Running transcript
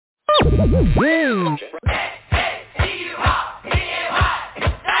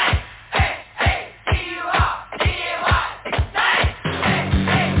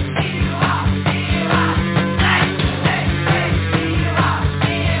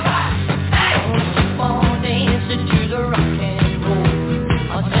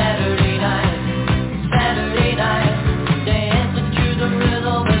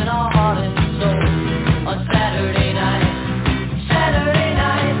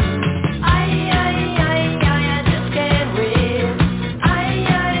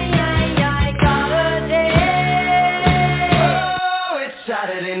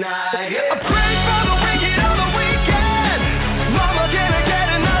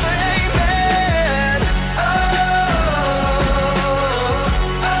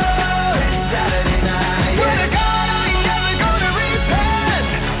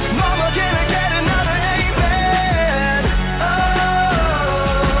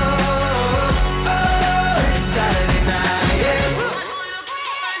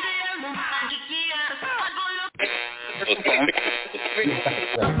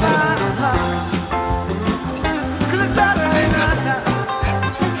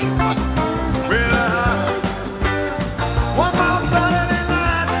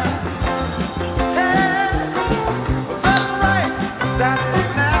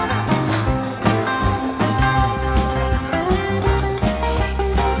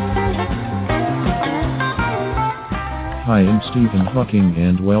Hi, I'm Stephen Hawking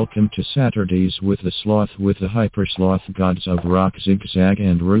and welcome to Saturdays with the Sloth with the Hyper Sloth gods of rock Zigzag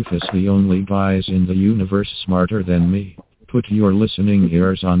and Rufus, the only guys in the universe smarter than me. Put your listening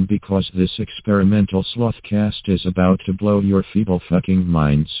ears on because this experimental Slothcast is about to blow your feeble fucking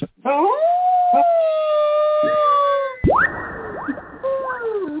minds.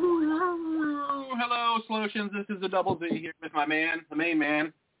 Hello, Slotians. This is the Double Z here with my man, the main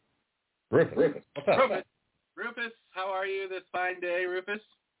man. Rufus. What's up? Rufus, how are you this fine day, Rufus?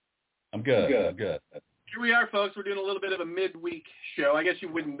 I'm good. Here we are, folks. We're doing a little bit of a midweek show. I guess you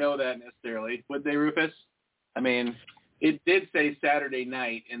wouldn't know that necessarily, would they, Rufus? I mean, it did say Saturday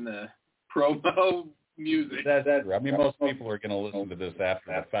night in the promo music. That's right. I mean, most people are going to listen to this after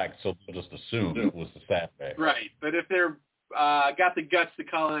the fact, so they'll just assume it was the Saturday. Right. But if they're got the guts to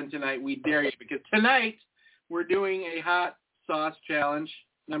call in tonight, we dare you, because tonight we're doing a hot sauce challenge,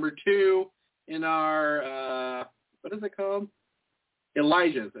 number 2 in our, what is it called?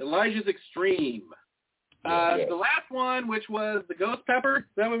 Elijah's Extreme. The last one, which was the ghost pepper, is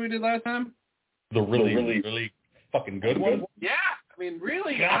that what we did last time? The really fucking good one? Yeah. I mean,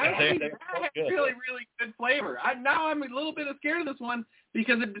 really, God, honestly, that had really good flavor. Now I'm a little bit scared of this one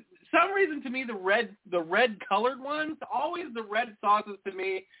because some reason to me the red colored ones, always the red sauces to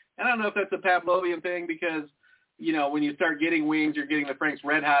me, and I don't know if that's a Pavlovian thing because, you know, when you start getting wings, you're getting the Frank's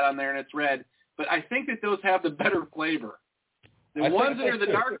Red Hot on there and it's red. But I think that those have the better flavor. The ones that are the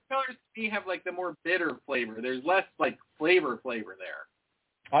darker colors to me have like the more bitter flavor. There's less like flavor there.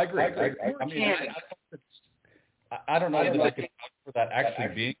 I agree. I mean, I don't know that I can vouch for that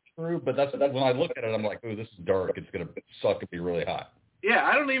actually being true, but that's when I look at it, I'm like, oh, this is dark. It's gonna suck and be really hot. Yeah,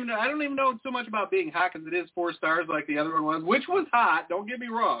 I don't even know so much about being hot because it is 4 stars like the other one was, which was hot. Don't get me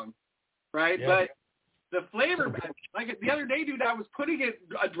wrong, right? Yeah. But the flavor, like the other day, dude, I was putting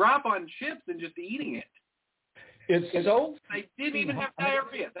a drop on chips and just eating it. It's so. I didn't even have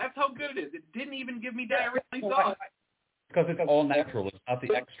diarrhea. That's how good it is. It didn't even give me diarrhea. Because it's all natural. It's not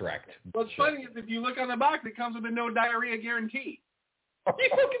the extract. What's funny is if you look on the box, it comes with a no diarrhea guarantee. No,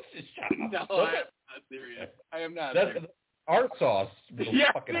 I'm not serious. I am not. That's our sauce.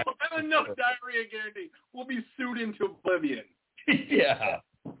 Yeah, have a no diarrhea guarantee. We'll be sued into oblivion. Yeah.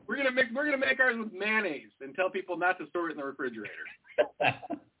 We're gonna make ours with mayonnaise and tell people not to store it in the refrigerator,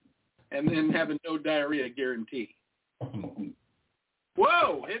 and then have a no diarrhea guarantee.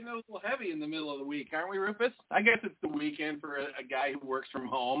 Whoa, hitting it a little heavy in the middle of the week, aren't we, Rufus? I guess it's the weekend for a guy who works from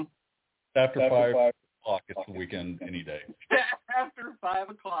home. After 5 o'clock, it's the weekend any day. After 5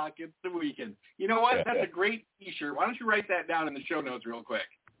 o'clock, it's the weekend. You know what? That's a great T-shirt. Why don't you write that down in the show notes real quick?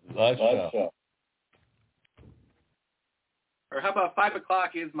 Or how about 5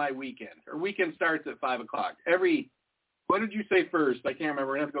 o'clock is my weekend? Or weekend starts at 5 o'clock. What did you say first? I can't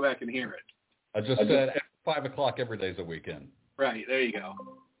remember. I have to go back and hear it. I just said after 5 o'clock every day is a weekend. Right. There you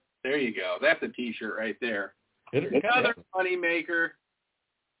go. That's a T-shirt right there. Another money maker.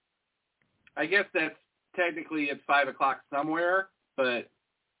 I guess that's technically it's 5 o'clock somewhere, but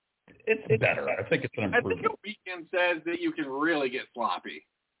it's better. I think it's an improvement. I think a weekend says that you can really get sloppy.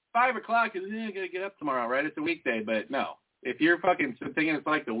 5 o'clock is gonna get up tomorrow, right? It's a weekday, but no. If you're fucking thinking it's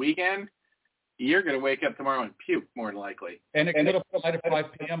like the weekend, You're going to wake up tomorrow and puke, more than likely. And it could apply to 5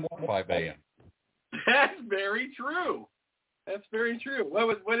 p.m. or 5 a.m. That's very true. That's very true.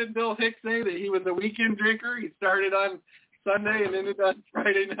 What did Bill Hicks say? That he was a weekend drinker? He started on Sunday and ended on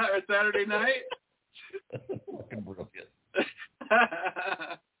Friday night or Saturday night? Fucking brilliant.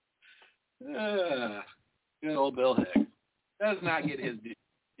 Good old Bill Hicks. Does not get his due.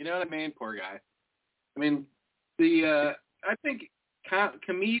 You know what I mean? Poor guy. I mean, I think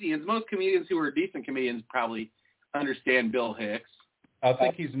comedians, most comedians who are decent comedians probably understand Bill Hicks. I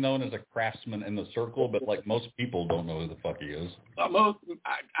think he's known as a craftsman in the circle, but like most people don't know who the fuck he is.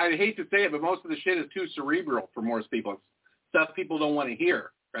 I hate to say it, but most of the shit is too cerebral for most people. It's stuff people don't want to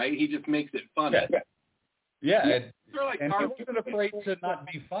hear, right? He just makes it funny. Yeah, and he wasn't afraid to not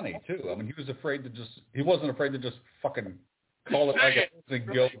be funny too. I mean, he wasn't afraid to just fucking call it like it is and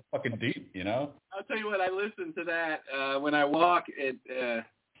go fucking deep, you know? I'll tell you what, I listened to that when I walk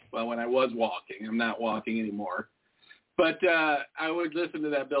when I was walking. I'm not walking anymore. But I would listen to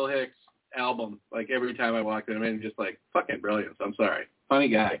that Bill Hicks album like every time I walked in. And just like, fucking brilliance. I'm sorry. Funny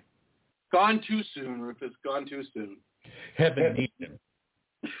guy. Gone too soon, Rufus. Gone too soon. Heaven needed him.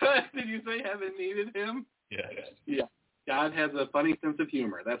 Did you say heaven needed him? Yes. Yeah. God has a funny sense of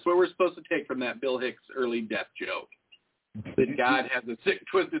humor. That's what we're supposed to take from that Bill Hicks early death joke. That God has a sick,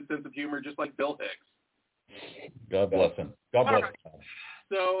 twisted sense of humor just like Bill Hicks. God bless him. God bless him.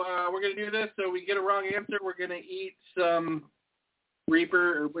 So we're going to do this. So we get a wrong answer, we're going to eat some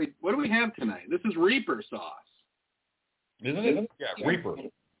Reaper. Wait, what do we have tonight? This is Reaper sauce. Isn't it? Yeah, Reaper.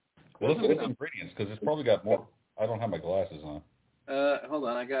 Well, let's look at the ingredients because it's probably got more. I don't have my glasses on. Hold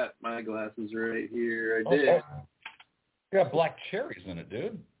on. I got my glasses right here. I did. You got black cherries in it,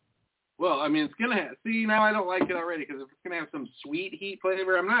 dude. Well, I mean, it's going to have... See, now I don't like it already because it's going to have some sweet heat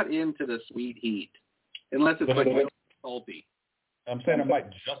flavor. I'm not into the sweet heat unless it's like salty. I'm saying it might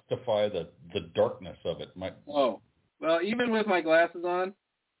justify the darkness of it. Oh, well, even with my glasses on,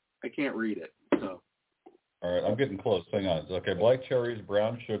 I can't read it. So. All right, I'm getting close. Hang on. Okay, black cherries,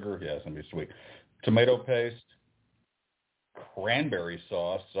 brown sugar. Yeah, it's going to be sweet. Tomato paste, cranberry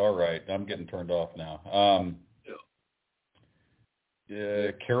sauce. All right, I'm getting turned off now.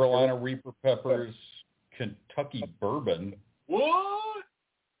 Carolina Reaper peppers, Kentucky bourbon. What?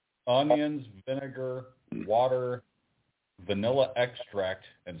 Onions, vinegar, water, vanilla extract,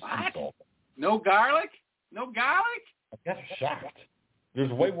 and sea salt. No garlic? No garlic? I got shocked.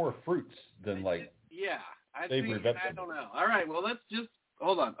 There's way more fruits than like. Yeah, I don't know. All right, well let's just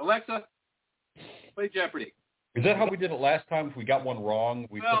hold on. Alexa, play Jeopardy. Is that how we did it last time? If we got one wrong,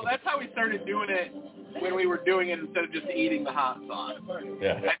 that's how we started doing it when we were doing it instead of just eating the hot sauce.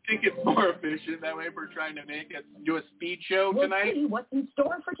 Yeah. I think it's more efficient that way if we're trying to do a speed show tonight. We'll see what's in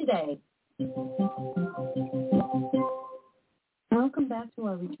store for today. Welcome back to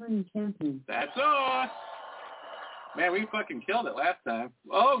our returning champion. That's us. Man, we fucking killed it last time.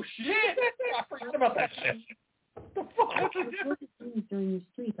 Oh, shit. I forgot about that shit. What the fuck? During your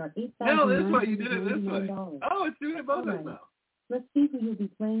streak are No, this way. You did it this way. Oh, it's doing it both ways now. Let's see who you'll be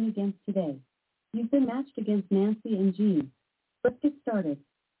playing against today. You've been matched against Nancy and Gene. Let's get started.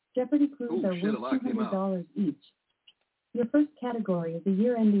 Jeopardy clues are worth $200 each. Your first category is a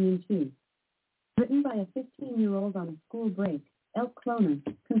year ending in 2. Written by a 15-year-old on a school break, Elk Cloner,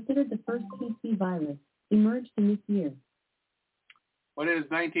 considered the first PC virus, emerged in this year. What is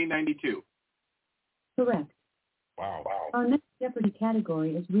 1992? Correct. Wow. Our next Jeopardy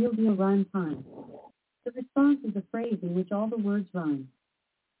category is Real Deal Rhyme Time. The response is a phrase in which all the words rhyme.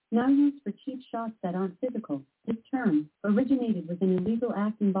 Now used for cheap shots that aren't physical, this term originated with an illegal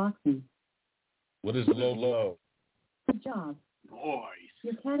act in boxing. What is low? Good job. Nice.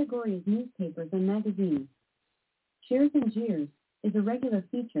 Your category is newspapers and magazines. Cheers and Jeers is a regular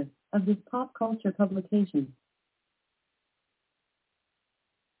feature of this pop culture publication.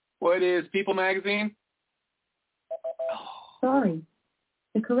 What is People Magazine? Sorry.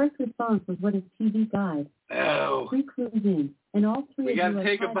 The correct response was What is TV Guide? Oh. 3 clues in, and all 3 we of gotta you are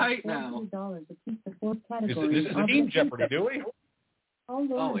take a tied bite at now. $400 to keep the fourth category. This is Team Jeopardy, do we? All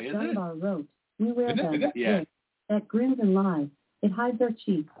Lawrence is Dunbar wrote, we wear Isn't Yeah. this that grins and lies. It hides our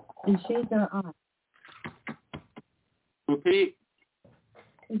cheeks and shades our eyes. Repeat.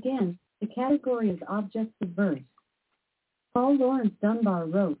 Again, the category is objects of verse. Paul Lawrence Dunbar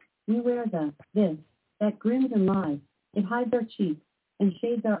wrote, we wear this that grins and lies. It hides our cheeks and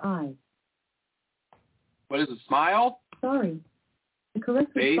shades our eyes. What is a smile? Sorry. The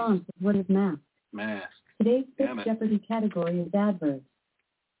correct Face? response is what is mask. Mask. Today's Damn fifth it. Jeopardy category is adverbs.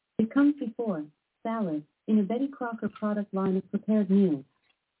 It comes before salad in a Betty Crocker product line of prepared meals.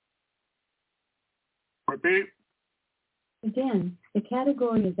 Repeat. Again, the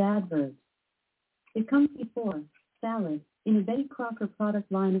category is adverbs. It comes before salad in a Betty Crocker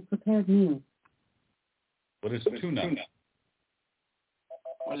product line of prepared meals. What is tuna?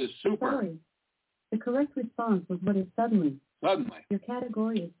 What is super? Sorry. The correct response was what is suddenly. Suddenly. Your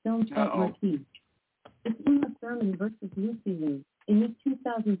category is film shot marquee. It's Uma Thurman versus Lucy Liu in this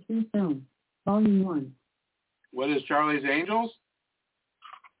 2003 film, Volume 1. What is Charlie's Angels?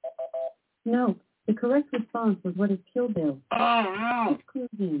 No. The correct response was what is Kill Bill. Oh, no. It's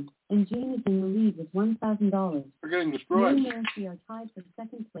Cuisine, and Jean is in the lead with $1,000. We're getting destroyed. You and Nancy are tied for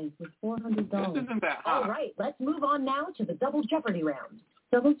second place with $400. This isn't that hot. All right, let's move on now to the Double Jeopardy round.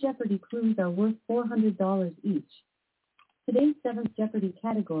 Double Jeopardy clues are worth $400 each. Today's 7th Jeopardy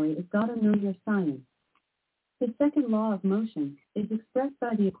category is Gotta Know Your Science. The second law of motion is expressed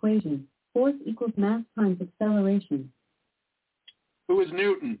by the equation force equals mass times acceleration. Who is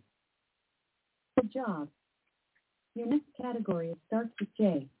Newton? Good job. Your next category starts with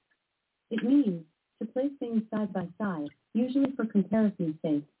J. It means to place things side by side, usually for comparison's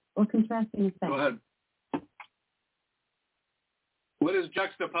sake or contrasting effect. Go ahead. What is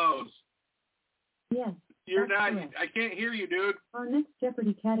juxtapose? Yes. You're not. Correct. I can't hear you, dude. Our next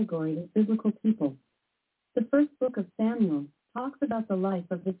Jeopardy category is biblical people. The first book of Samuel talks about the life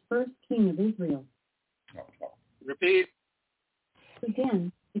of this first king of Israel. Repeat.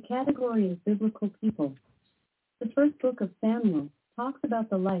 Again, the category is biblical people. The first book of Samuel talks about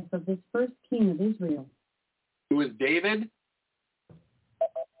the life of this first king of Israel. Who is David?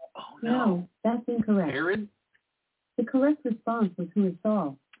 Oh, No, that's incorrect. Herod? The correct response was who is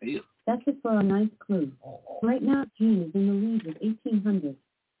Saul. Ew. That's it for a nice clue. Right now, Jean is in the lead with 1,800.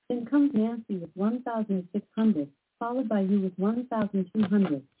 Then comes Nancy with 1,600, followed by you with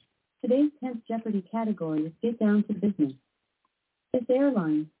 1,200. Today's 10th Jeopardy category is Get Down to Business. This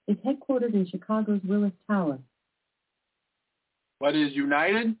airline is headquartered in Chicago's Willis Tower. What is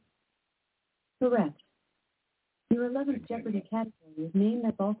United? Correct. Your 11th Jeopardy category is Name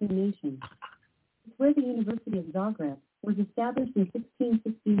That Balkan Nation. It's where the University of Zagreb was established in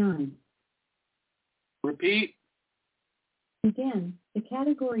 1669. Repeat. Again, the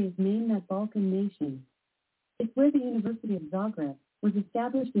category is Name That Balkan Nation. It's where the University of Zagreb was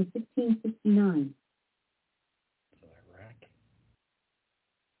established in 1669. Iraq.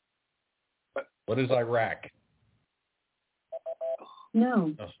 What is Iraq?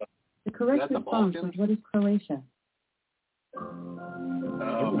 No. The correct the response Balkans? was what is Croatia.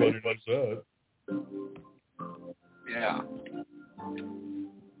 Everybody knows that. Yeah.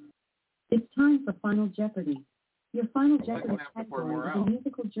 It's time for Final Jeopardy. Your Final I'm Jeopardy gonna have to pour more category is a out.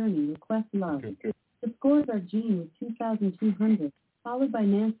 musical journey with Quest Love. The scores are Jean with 2,200, followed by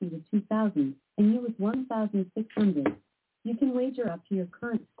Nancy with 2,000, and you with 1,600. You can wager up to your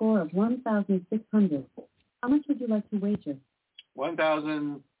current score of 1,600. How much would you like to wager?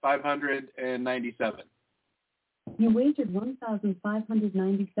 1,597. You wagered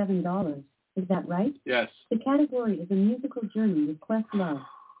 $1,597. Is that right? Yes. The category is a musical journey with Quest Love.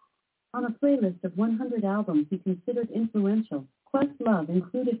 On a playlist of 100 albums he considered influential, Quest Love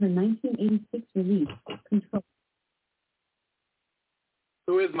included her 1986 release, Control.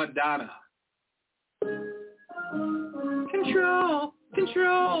 Who is Madonna? Control.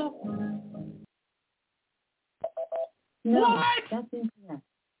 No, What? that's incorrect.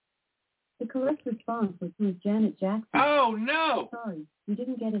 The correct response was who is Janet Jackson. Oh, no. Sorry, you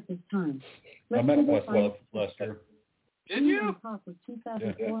didn't get it this time. I met West Lester. Did you? On top with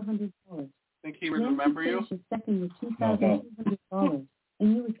 $2,400. Think he would remember you? Nancy finishes second with $2,200,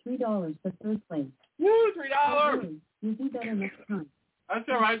 and you with $3 for third place. Woo, Don't $3. worry, you'll do better next time. That's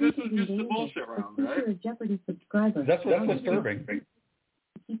all right. This was Keep just the engaged, bullshit but round, since right? you're a Jeopardy subscriber, That's disturbing. to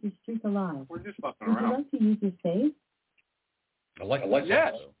keep your streak alive. We're just fucking Would you around. like to use your save? I like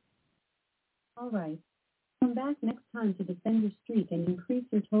Yes. that. All right. Come back next time to defend your streak and increase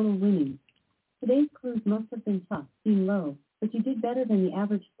your total winnings. Today's clues must have been tough, seem low, but you did better than the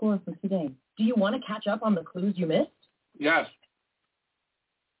average score for today. Do you want to catch up on the clues you missed? Yes.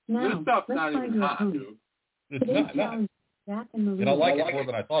 Now, This stuff's let's not find even your hot, opponent. dude. It's Today's not. challenge is Zach and Marie. And I like it more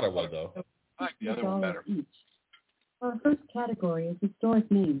than I thought it would, though. I like the other one better. Each. Our first category is historic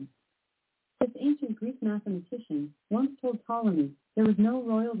names. This ancient Greek mathematician once told Ptolemy there was no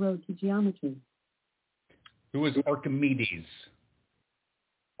royal road to geometry. Who is Archimedes?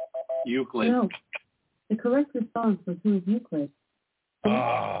 Euclid. No. The correct response was who is Euclid.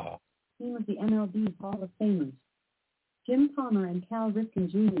 Ah. Team of the MLB Hall of Famers. Jim Palmer and Cal Ripken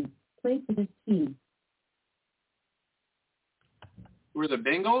Jr. played for this team. Who are the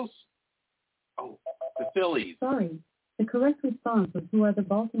Bengals? Oh, the Phillies. Sorry. The correct response was who are the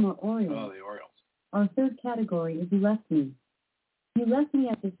Baltimore Orioles. Oh, the Orioles. Our third category is you left me. You left me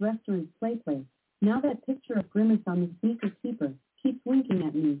at this restaurant's play place. Now that picture of Grimace on the sneaker keeper keeps winking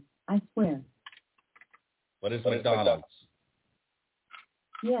at me, I swear. What is McDonald's?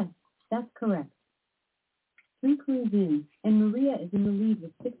 Yes, that's correct. 3 clues in, and Maria is in the lead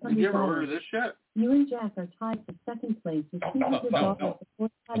with $600. Did you ever order this shit? You and Jack are tied for second place with $200. The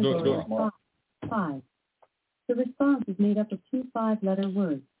fourth category is 5. The response is made up of 2 5-letter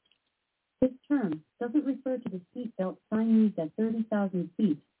words. This term doesn't refer to the seatbelt sign used at 30,000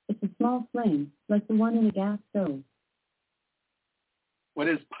 feet. It's a small flame, like the one in a gas stove. What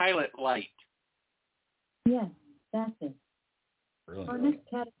is pilot light? Yes, that's it. Really? Our next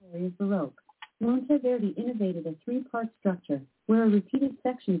category is Baroque. Monteverdi innovated a 3-part structure where a repeated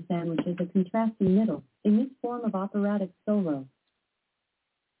section sandwiches a contrasting middle in this form of operatic solo.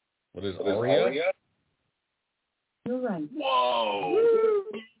 What is aria? You're right. Whoa!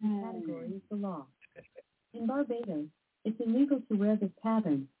 The category is the law. In Barbados, it's illegal to wear this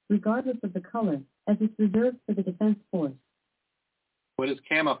pattern, regardless of the color, as it's reserved for the defense force. What is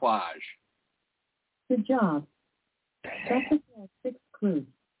camouflage? Good job. That's it for our 6th clue.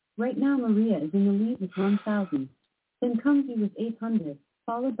 Right now, Maria is in the lead with 1,000. Then comes you with 800,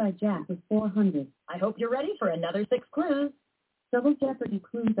 followed by Jack with 400. I hope you're ready for another 6 clues. Double Jeopardy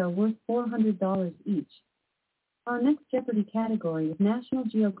clues are worth $400 each. Our next Jeopardy category is National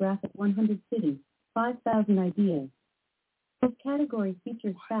Geographic 100 Cities, 5,000 Ideas. This category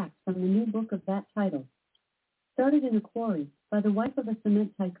features facts from the new book of that title. Started in a quarry by the wife of a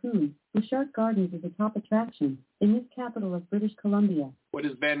cement tycoon, Wishart Gardens is a top attraction in this capital of British Columbia. What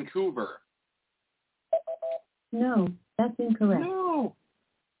is Vancouver? No, that's incorrect. No.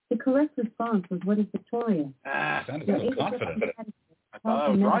 The correct response was what is Victoria. Sounded Your so eighth confident. Jeopardy category I is thought I health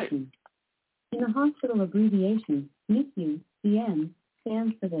was and right. medicine. In the hospital abbreviation, NICU, the N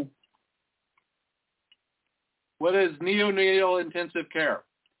stands for this. What is neonatal intensive care?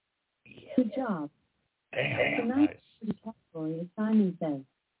 Good job. Damn, The nice. ninth Jeopardy category is Simon Says.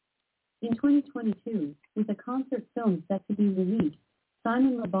 In 2022, with a concert film set to be released,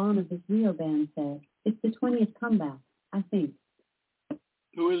 Simon Le Bon of this Rio band said, it's the 20th comeback, I think.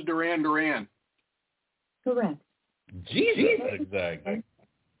 Who is Duran Duran? Correct. Jesus, exact.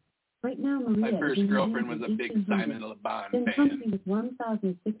 Right now, Maria My first is in the girlfriend lead was with a big 1,800. Simon Le Bon Then fan. comes you with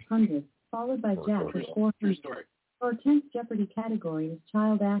 1,600, followed by Jack with True 400. story. Our 10th Jeopardy category is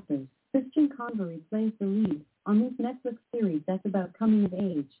child actors. Christian Convery plays the lead on this Netflix series that's about coming of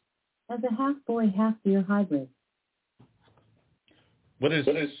age as a half-boy, half-deer hybrid. What is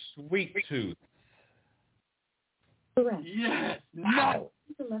sweet tooth? Correct. Yes. Wow.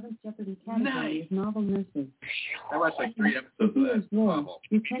 The 11th Jeopardy category Nice. is novel nurses. I watched like 3 episodes The of Hero's that War, novel.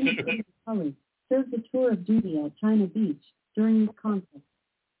 Lieutenant David Tully, served a tour of duty at China Beach during this conflict.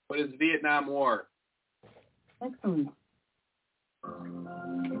 What is Vietnam War? Excellent.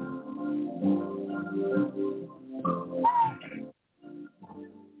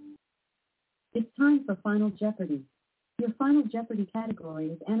 It's time for Final Jeopardy. Your Final Jeopardy category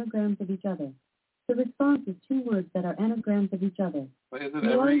is anagrams of each other. The response is 2 words that are anagrams of each other. But is it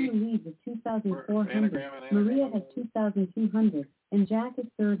You are in every... the lead with 2,400. anagram and anagram? Maria has 2,200, and Jack is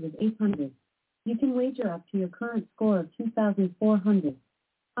third with 800. You can wager up to your current score of 2,400.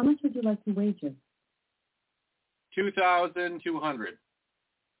 How much would you like to wager? 2,200.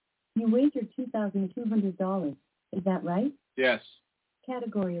 You wagered $2,200. Is that right? Yes.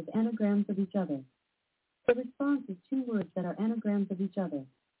 Category is anagrams of each other. The response is 2 words that are anagrams of each other.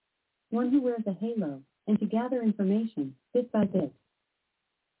 One who wears a halo, and to gather information, bit by bit.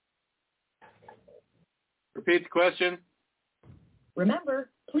 Repeat the question. Remember,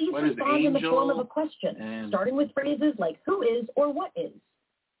 please What is respond in the form of angel a question, and- starting with phrases like who is or what is.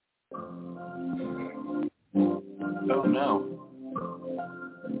 Oh, no.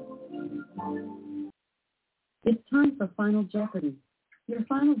 It's time for Final Jeopardy. Your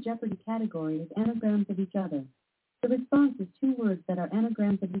Final Jeopardy category is anagrams of each other. The response is 2 words that are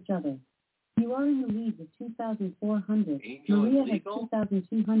anagrams of each other. You are in the lead with 2,400. Angel and Maria has Eagle?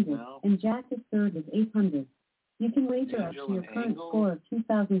 2,200, No. and Jack is third with 800. You can wager up Angel to your and current Angle? score of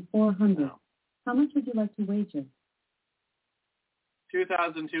 2,400. No. How much would you like to wager?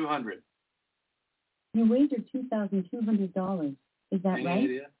 2,200. You wagered $2,200. Is that Any right?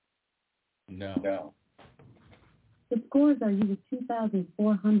 idea? No. The scores are you with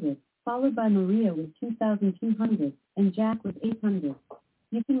 2,400, followed by Maria with 2,200, and Jack with 800.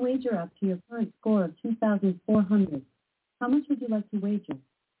 You can wager up to your current score of 2,400. How much would you like to wager?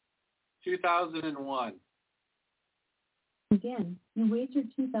 2001. Again, you wagered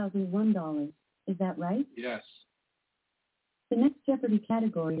 $2,001. Is that right? Yes. The next Jeopardy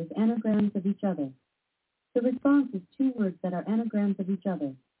category is anagrams of each other. The response is 2 words that are anagrams of each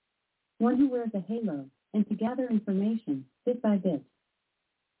other. one who wears a halo, and to gather information, bit by bit.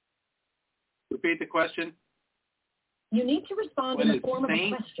 Repeat the question. You need to respond What in the is form of a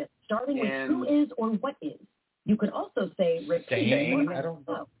saint question, starting with and- who is or what is. You could also say repeat. Saint? or I don't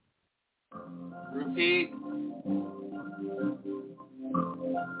know. Repeat.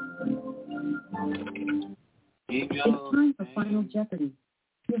 It's time for Final Jeopardy.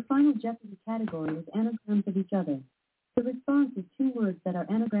 Your Final Jeopardy category is anagrams of each other. The response is two words that are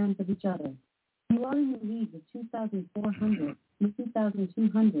anagrams of each other. You are in the lead with 2,400, with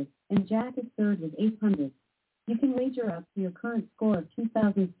 2,200, and Jack is third with 800. You can wager up to your current score of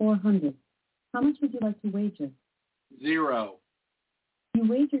 2,400. How much would you like to wager? 0. You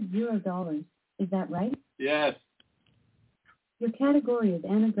wagered $0. Is that right? Yes. Your category is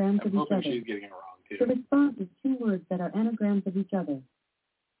anagrams I'm of each hoping other. she's getting it wrong, The too. response is two words that are anagrams of each other.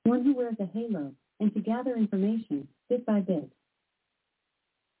 One who wears a halo, and to gather information, bit by bit.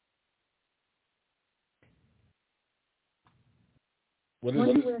 What One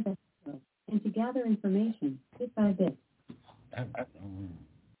is who wears a halo, and to gather information, bit by bit.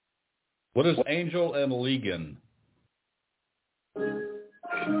 What is Angel and Legan?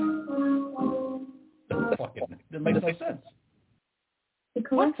 Fucking, it makes no sense. The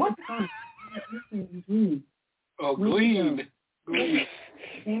correct response is green. Oh, Way to Glean.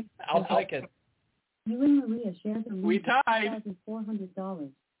 go. I'll take it. You and Maria share the We lead tied. with $400,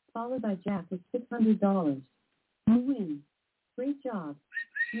 followed by Jack with $600. You win. Great job.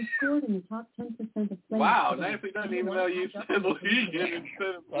 You scored in the top 10% of players. Wow, today. nicely done, even though you said Legan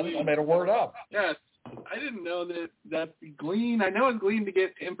instead of I Glean. made a word up. Yes. I didn't know that Glean. I know it's Glean to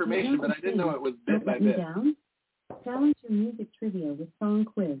get information, but I didn't know it was bit Don't by let me bit. down. Challenge your music trivia with song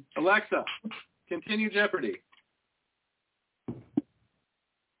quiz. Alexa, continue Jeopardy.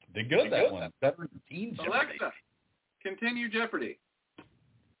 Did good that one. Better than Teen Jeopardy. Alexa, continue Jeopardy.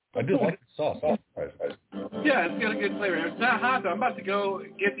 I do like the sauce. Yeah, it's got a good flavor. It's not hot, though. I'm about to go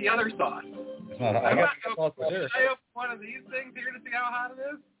get the other sauce. It's not. I I'm got about to sauce go. there. Should I open one of these things here to see how hot it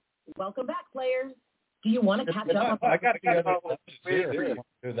is? Welcome back, players. Do you want to catch up? I got the other Oh, sauces wait here. for you. If you want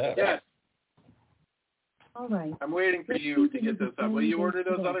to do that. Yes, All right. I'm waiting for you to get this up. Will you order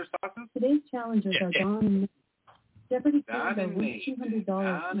those other sauces? Today's challengers are Don and Nate. Jeopardy Don players are and worth Nate. $200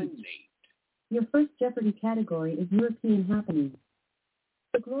 Don and each. Nate. Your first Jeopardy category is European happenings.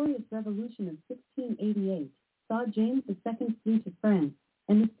 The glorious revolution of 1688 saw James II flee to France,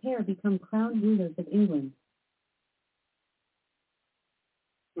 and this pair become crowned rulers of England.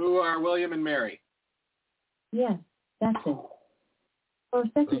 Who are William and Mary? Yes, that's it. Our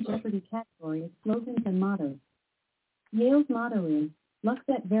second Jeopardy category is slogans and mottos. Yale's motto is Lux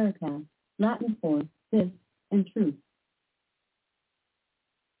et Veritas, Latin for this and truth.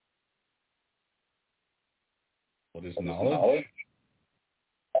 What is knowledge?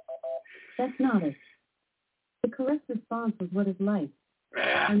 That's not it. The correct response was what is life.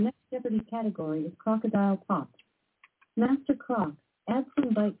 Our next Jeopardy category is Crocodile Pop. Master Croc adds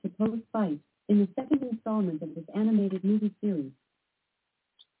some bite to post-fight in the second installment of this animated movie series.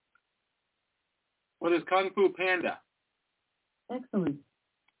 What is Kung Fu Panda? Excellent.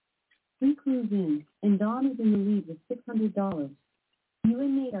 3 clues in, and Dawn is in the lead with $600. You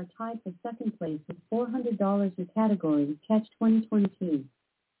and Nate are tied for second place with $400. Your category is Catch 2022.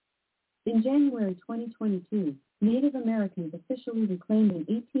 In January 2022, Native Americans officially reclaimed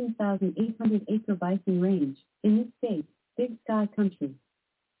an 18,800-acre bison range in this state, Big Sky Country.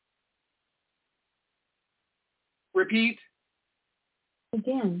 Repeat.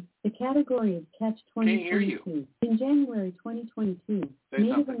 Again, the category is Catch Can't hear you. 2022. In January 2022, Say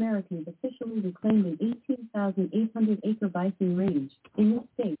Native something. Americans officially reclaimed an 18,800-acre bison range in this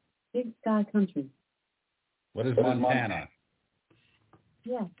state, Big Sky Country. What is Montana?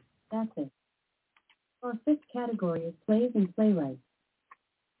 Yes, that's it. Our fifth category is Plays and Playwrights.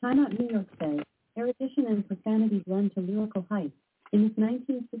 Time Out New York says, erudition and profanity blend to lyrical heights in this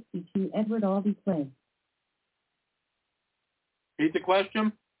 1962 Edward Albee play. Repeat the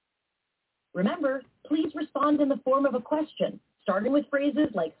question. Remember, please respond in the form of a question, starting with phrases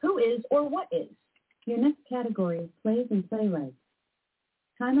like who is or what is. Your next category is Plays and Playwrights.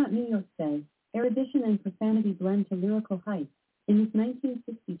 Time Out New York says, erudition and profanity blend to lyrical heights in this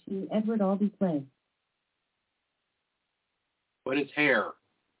 1962 Edward Albee play. What is hair?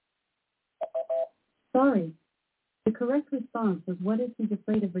 Sorry. The correct response was What is He's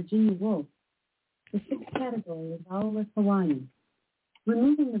Afraid of Virginia Woolf? The sixth category is Vowelless Hawaiian.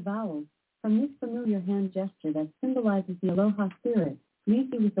 Removing the vowels from this familiar hand gesture that symbolizes the aloha spirit leaves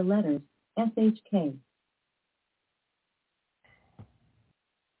you with the letters SHK.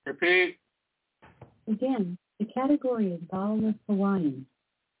 Repeat. Again, the category is Vowelless Hawaiian.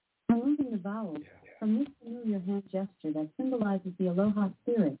 Removing the vowels from this familiar hand gesture that symbolizes the aloha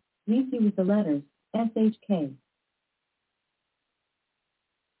spirit leaves you with the letters SHK.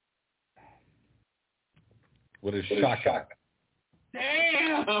 What is shaka?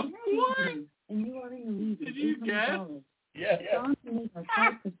 Damn! What? And you are in the lead with Did you guess? $800. Yes. John and Nate are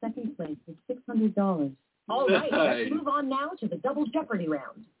tied for second place with $600. All right, Nice. let's move on now to the Double Jeopardy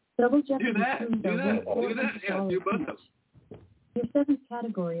round. Double Jeopardy Do that. proves Do are that. worth Do that. Yeah, do both of them. Your seventh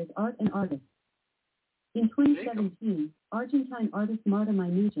category is art and artist. In 2017, Argentine artist Marta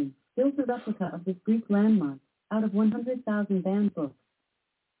Minuchin built a replica of this Greek landmark out of 100,000 banned books.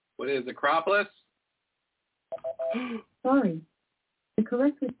 What is Acropolis? Sorry. The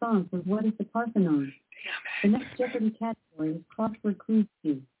correct response was what is the Parthenon? The Damn it. next Jeopardy category is crossword clues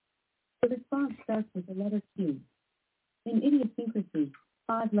Q. The response starts with the letter Q. In idiosyncrasy,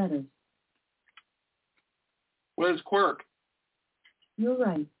 5 letters. What is Quirk? You're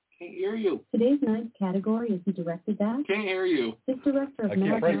right. Can't hear you. Today's ninth category is Who Directed That? Can't hear you. This director of I can't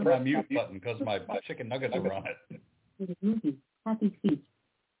Mad press my Max mute button because my chicken nuggets are on it. with his movie, Happy Feet.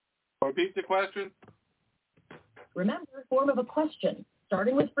 Repeat the question. Remember, form of a question,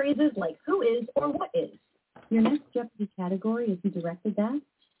 starting with phrases like who is or what is. Your next Jeopardy category is Who Directed That?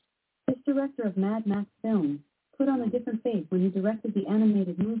 This director of Mad Max films put on a different face when he directed the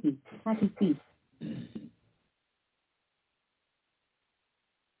animated movie, Happy Feet.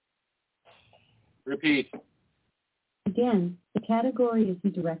 Repeat. Again, the category is Who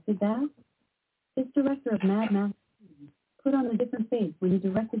Directed That? This director of Mad Max films put on a different face when he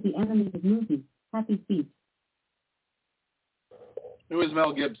directed the animated movie, Happy Feet. Who is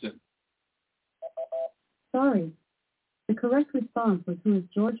Mel Gibson? Sorry. The correct response was Who is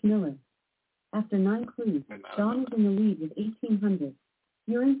George Miller? After 9 clues, John is in the lead with 1,800.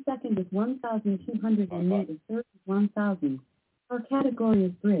 You're in second with 1,200 and Nate is third with 1,000. Our category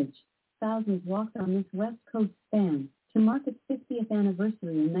is Bridge. Thousands walked on this West Coast span to mark its 50th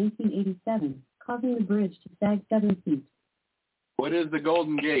anniversary in 1987, causing the bridge to sag 7 feet. What is the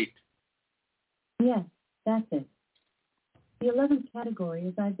Golden Gate? Yes, that's it. The 11th category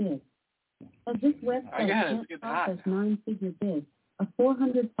is I bid. As this website can't process 9-figure bids, a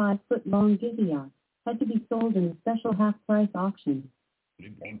 405-foot-long giddy yacht had to be sold in a special half-price auction.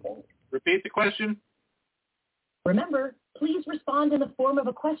 Repeat the question. Remember, please respond in the form of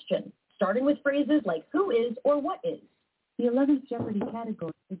a question, starting with phrases like who is or what is. The 11th Jeopardy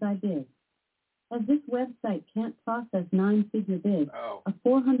category is I bid. As this website can't process 9-figure bids, a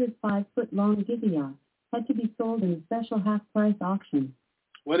 405-foot-long giddy yacht had to be sold in a special half-price auction.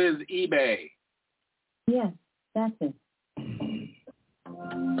 What is eBay? Yes, that's it.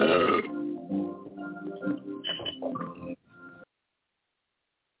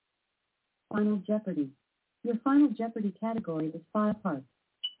 Final Jeopardy. Your Final Jeopardy category is 5 parts.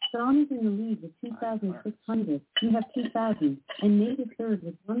 John is in the lead with 2,600. You have 2,000, and Nate is third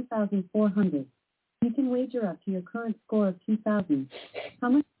with 1,400. You can wager up to your current score of 2,000. How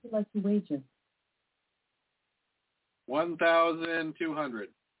much would you like to wager? 1,200.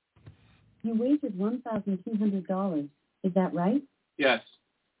 You wagered $1,200. Is that right? Yes.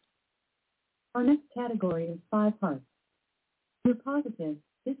 Our next category is 5 parts. You're positive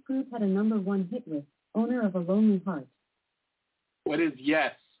this group had a number 1 hit with Owner of a Lonely Heart. What is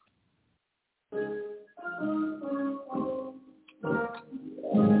yes?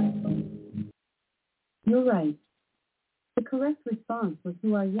 You're right. The correct response was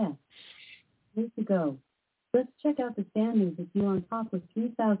Who Are Yes. Way to go. Let's check out the standings with you on top with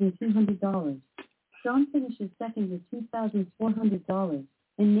 $3,200. John finishes second with $2,400,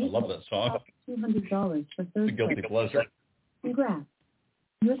 and Nate I love that song. $200 for third It's a guilty place. pleasure. Congrats.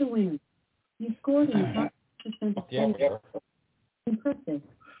 You're the winner. You scored in the top percent of players. Impressive.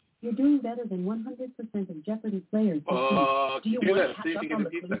 You're doing better than 100% of Jeopardy players. Do you do want that. to See if catch you up on can the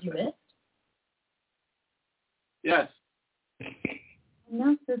repeat clues you that. missed? Yes. I'm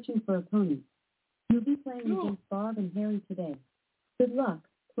now searching for opponents. You'll be playing against Bob and Harry today. Good luck,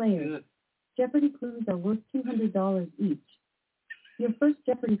 players. Jeopardy clues are worth $200 each. Your first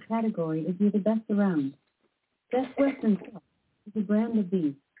Jeopardy category is You're the Best Around. Best Western Cup is a brand of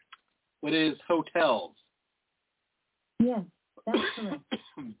beef. What is hotels? Yes, that's correct.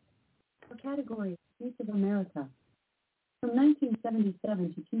 Our category is Streets of America. From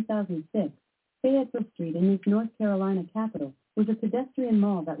 1977 to 2006, Fayetteville Street in its North Carolina capital was a pedestrian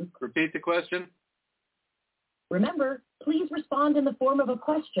mall that was... Repeat the question. Remember, please respond in the form of a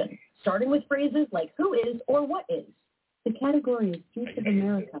question, starting with phrases like who is or what is. The category is Streets of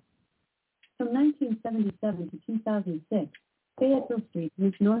America. From 1977 to 2006, Fayetteville Street in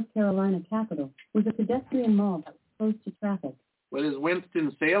its North Carolina capital was a pedestrian mall that was closed to traffic. What is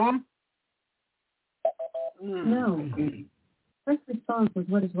Winston-Salem? No. First response was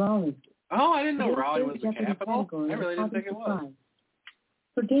what is Raleigh? Oh, I didn't know The Raleigh was the Jeopardy capital. category I really didn't think it was. supplies.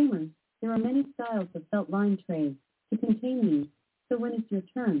 For gamers, there are many styles of felt line trays to contain these, so when it's your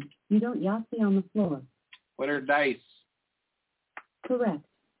turn, you don't Yahtzee on the floor. What are dice? Correct.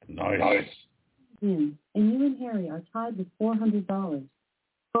 Nice. And you and Harry are tied with $400.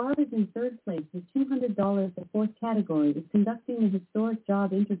 Barb is in third place with $200. The fourth category is conducting a historic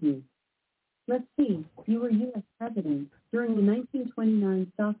job interview. Let's see, you were U.S. president during the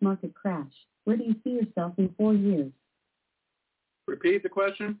 1929 stock market crash. Where do you see yourself in 4 years? Repeat the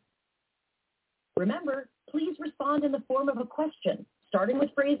question. Remember, please respond in the form of a question, starting with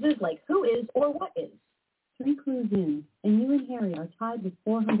phrases like who is or what is. 3 clues in, and you and Harry are tied with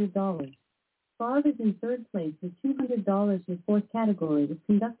 $400. Barb is in third place with $200. Your fourth category is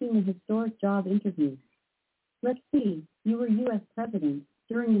conducting a historic job interview. Let's see, you were U.S. president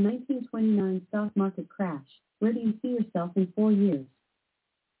during the 1929 stock market crash. Where do you see yourself in 4 years?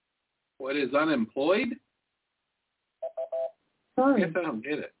 What is unemployed? Sorry. I guess I don't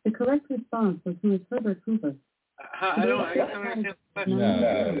get it. The correct response was who is Herbert Hoover. I don't understand the question.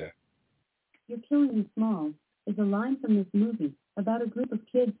 No. You're Killing Me Small is a line from this movie about a group of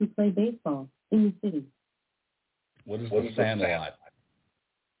kids who play baseball in the city. What is the Sandlot?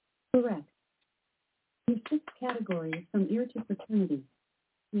 Correct. Your sixth category is from ear to fraternity.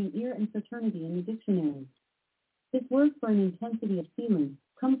 Between ear and fraternity in the dictionary. This word for an intensity of feeling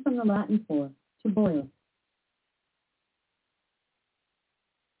comes from the Latin for to boil.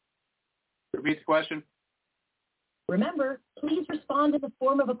 Repeat the question. Remember, please respond in the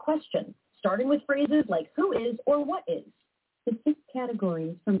form of a question, starting with phrases like who is or what is. The sixth category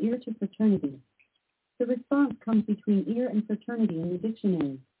is from ear to fraternity. The response comes between ear and fraternity in the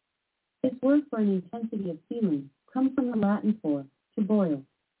dictionary. This word for an intensity of feeling comes from the Latin for to boil.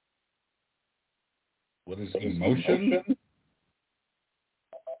 What is emotion?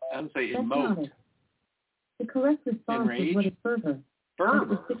 I would say That's emote. not it. The correct response is what is fervor.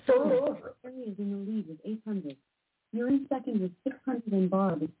 Fervor. Harry is in the lead with 800. You're in second with 600 and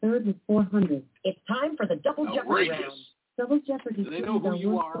Barb is third with 400. It's time for the Double Jeopardy round. Double Jeopardy Do they know who clues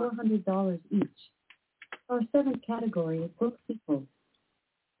you are are? worth $400 each. Our seventh category is book sequels.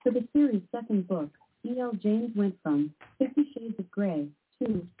 For the series' second book, E.L. James went from 50 Shades of Grey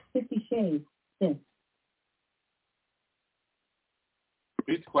to 50 Shades, this.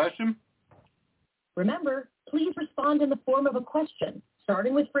 Repeat the question. Remember, please respond in the form of a question,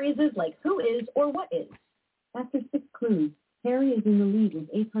 starting with phrases like who is or what is. After 6 clues, Harry is in the lead with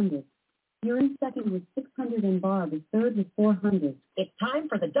 800. You're in second with 600 and Barb is third with 400. It's time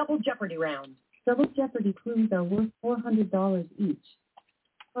for the Double Jeopardy round. Double Jeopardy clues are worth $400 each.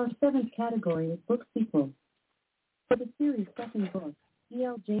 Our seventh category is book sequels. For the series' second book,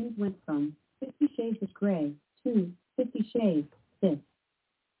 E.L. James went from 50 Shades of Grey to 50 Shades, this.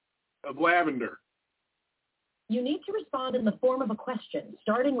 Of lavender. You need to respond in the form of a question,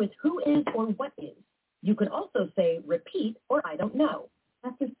 starting with who is or what is. You can also say repeat or I don't know.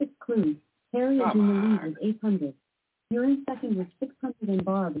 After 6 clues, Harry is in the lead with 800. You're in second with 600 and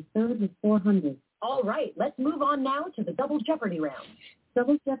Barb is third with 400. All right, let's move on now to the Double Jeopardy round.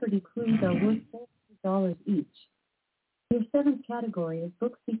 Double Jeopardy clues are worth $400 each. Your seventh category is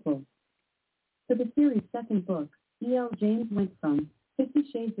book sequels. For the series' second book, E.L. James went from 50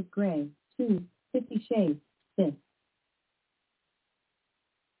 Shades of Grey to 50 Shades, this.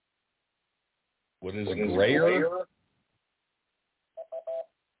 What is grayer?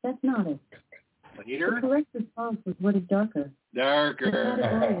 That's not it. Later. The correct response was what is darker. The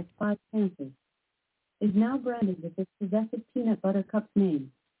category is 5 chances. Is now branded with this possessive peanut butter cup's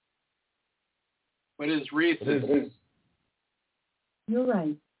name. What is Reese's? You're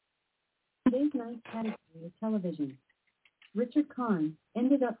right. Today's ninth category is television. Richard Karn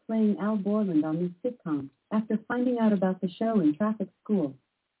ended up playing Al Borland on this sitcom after finding out about the show in traffic school.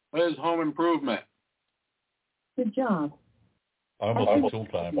 What is Home Improvement? Good job. I almost did tool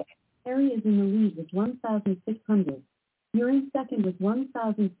time. Harry is in the lead with 1,600. You're in second with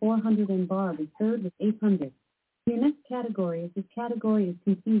 1,400 and Barb is third with 800. Your next category is this category is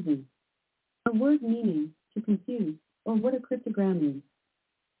confusing. A word meaning to confuse or what a cryptogram is.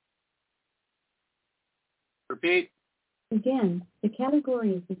 Repeat. Again, the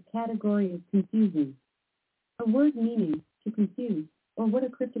category is this category is confusing. A word meaning to confuse or what a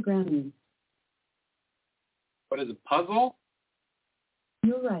cryptogram is. What is a puzzle?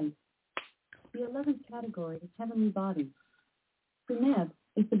 You're right. The 11th category is heavenly bodies. Deneb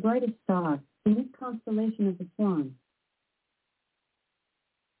is the brightest star in this constellation of the Swan.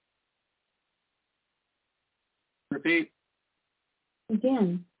 Repeat.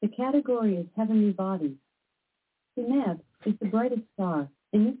 Again, the category is heavenly bodies. Deneb is the brightest star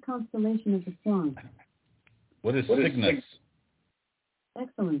in this constellation of the Swan. What is Cygnus?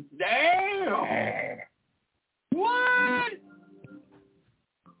 Excellent. Damn! What?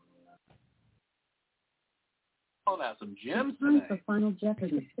 Pulling out some gems It's time today. for Final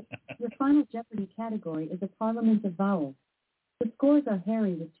Jeopardy. Your Final Jeopardy category is a parliament of vowels. The scores are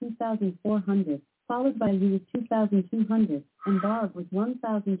Harry with 2,400, followed by you with 2,200, and Barb with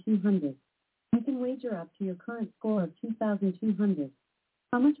 1,200. You can wager up to your current score of 2,200.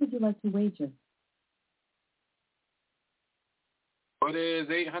 How much would you like to wager? What is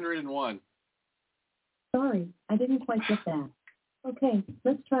 801? Sorry, I didn't quite get that. Okay,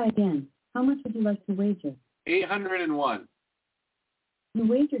 let's try again. How much would you like to wager? 801. You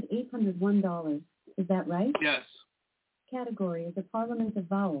wagered $801. Is that right? Yes. Category is a parliament of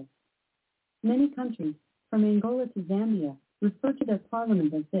vowels. Many countries, from Angola to Zambia, refer to their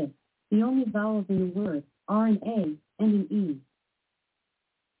parliament as this. The only vowels in the word are an A and an E.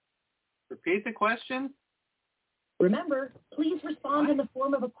 Repeat the question. Remember, please respond in the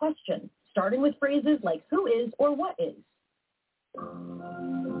form of a question, starting with phrases like who is or what is.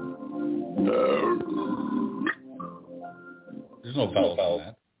 There's no vowels in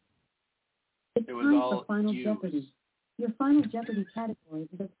that. It's It was time all for Final U's. Jeopardy. Your Final Jeopardy category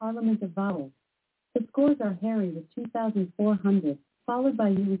is a parliament of vowels. The scores are Harry with 2,400, followed by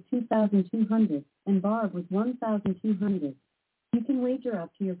you with 2,200, and Barb with 1,200. You can wager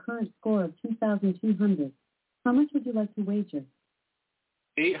up to your current score of 2,200. How much would you like to wager?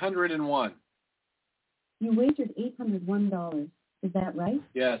 801. You wagered $801. Is that right?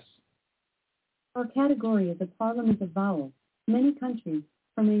 Yes. Our category is a parliament of vowels. Many countries,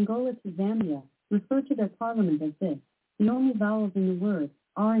 from Angola to Zambia, refer to their parliament as this. The only vowels in the word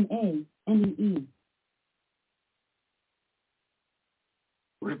are an A and an E.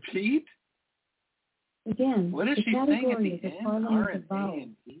 Repeat? Again, What is the she saying at category the is a end? parliament R of and A vowels.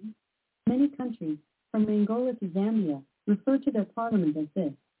 and E? Many countries, from Angola to Zambia, refer to their parliament as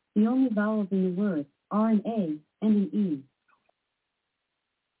this. The only vowels in the word are an A and an E.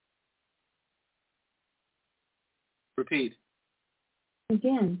 Repeat.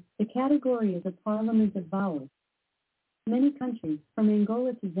 Again, the category is a parliament of vowels. Many countries, from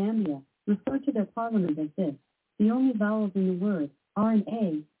Angola to Zambia, refer to their parliament as this. The only vowels in the word are an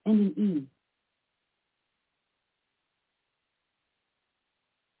A and an E.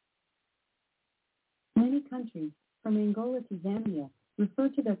 Many countries, from Angola to Zambia, refer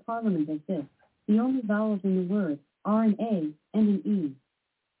to their parliament as this. The only vowels in the word are an A and an E.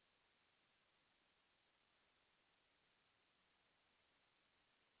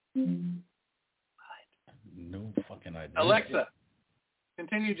 No fucking idea. Alexa,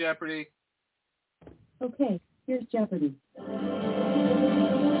 continue Jeopardy. Okay, here's Jeopardy. An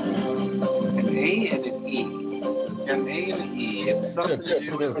A and an E. An A and an E. It's something to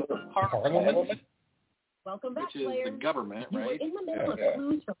do with the Parliament, Welcome back, which is players. the government, You were right? in the middle of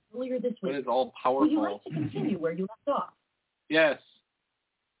clues from earlier this But week. it's all Would you powerful. like to continue where you left off? Yes.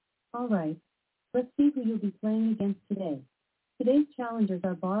 All right, let's see who you'll be playing against today. Today's challengers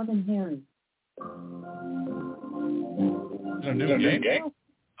are Barb and Harry. Is it a new game?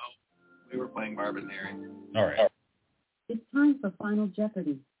 We were playing Barb and Harry. All right. It's time for Final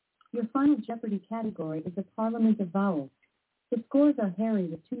Jeopardy. Your Final Jeopardy category is the Parliament of Vowels. The scores are Harry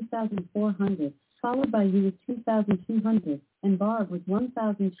with 2,400, followed by you with 2,200, and Barb with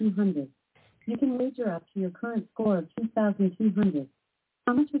 1,200. You can wager up to your current score of 2,200.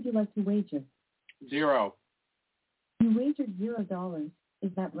 How much would you like to wager? 0. You wagered $0.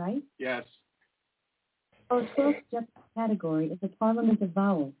 Is that right? Yes. Our 12th Jeopardy category is the Parliament of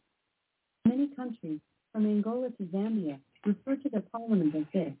Vowels. Many countries, from Angola to Zambia, refer to their parliament as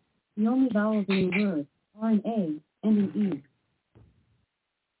this. The only vowels in the word are an A and an E.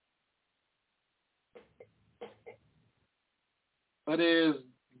 What is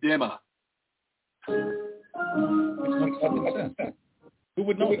Dima? Makes fucking sense. Who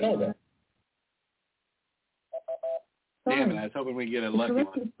would know that? Damn it, Sorry, I was hoping we'd get a the lucky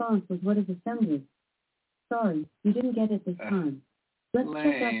correct one. response was what is assembly. Sorry, you didn't get it this time. Let's check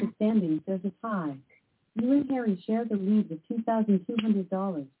out the Lame. standings. There's a tie. You and Harry share the lead with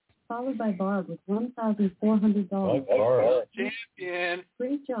 $2,200, followed by Barb with $1,400. Barb. Champion.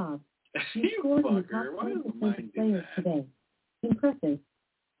 Great job. You You scored in the top fucker. Why 10% does mine of do players that? today. Impressive.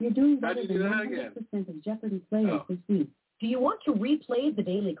 You're doing How'd better you than do that again? 100% of Jeopardy players Oh. this week. Do you want to replay the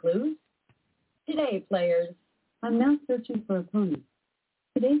daily clues? Today, players. I'm now searching for opponents.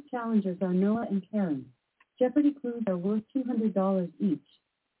 Today's challengers are Noah and Karen. Jeopardy clues are worth $200 each.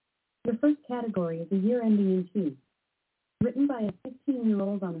 Your first category is a year ending in 2. Written by a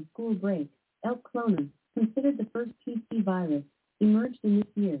 15-year-old on a school break, Elk Cloner, considered the first PC virus, emerged in this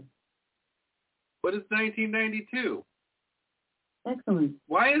year. What is 1992? Excellent.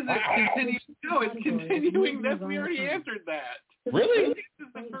 Why is it continuing? No, it's continuing. We already answered that. Really? This is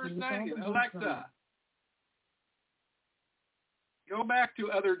the first 90. Alexa, go back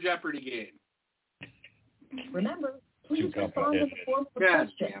to other Jeopardy game. Remember, please respond in the form of a God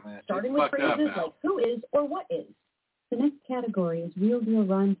question, damn it. starting It's with fucked up phrases now. like who is or what is. The next category is Real Deal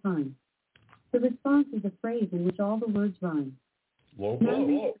Rhyme Time. The response is a phrase in which all the words rhyme. Whoa, Now whoa,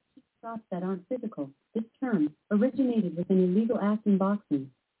 these whoa. are shots that aren't physical. This term originated with an illegal act in boxing.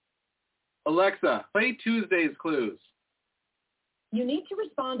 Alexa, play Tuesday's Clues. You need to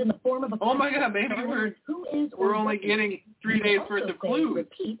respond in the form of a Oh question. my God, maybe starting we're with who is or only what is. getting 3 You can days also worth of say clues.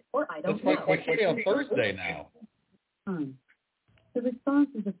 repeat or I don't That's know. like we should be on Thursday now. Time. The response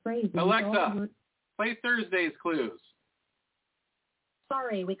is a phrase in which all the Alexa, words... play Thursday's Clues.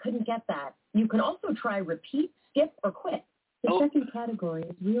 Sorry, we couldn't get that. You can also try repeat, skip, or quit. The second category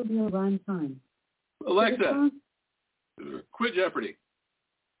is Real Deal Rhyme Time. The Alexa, response... quit Jeopardy.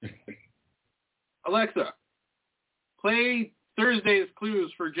 Alexa, play Thursday's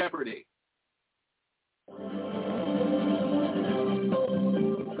Clues for Jeopardy.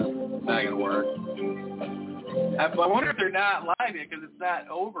 Not gonna work. I wonder if they're not live yet because it's not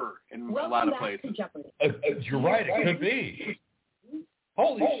over in a lot of places. To Jeopardy. You're right. It could be.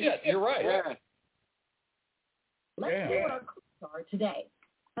 Holy shit! You're right. Yeah. Let's see what our clues are today.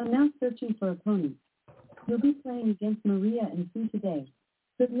 I'm now searching for opponents. You'll be playing against Maria and Sue today.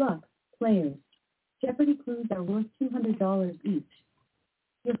 Good luck, players. Jeopardy clues are worth $200 each.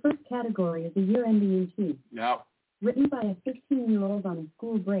 Your first category is a year ending in 2. No. Written by a 15-year-old on a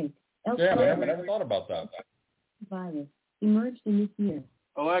school break, Elk Yeah, man, I Cloner never thought about that. virus emerged in this year.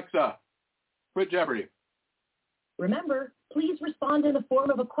 Alexa, quit Jeopardy. Remember, please respond in the form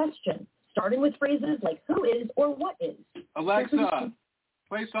of a question, starting with phrases like who is or what is. Alexa,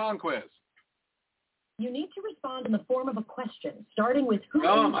 play Song Quiz. You need to respond in the form of a question, starting with who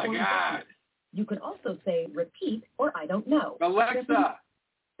Oh is my or what God. is. You can also say repeat or I don't know. Alexa,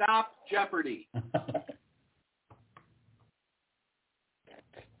 stop Jeopardy.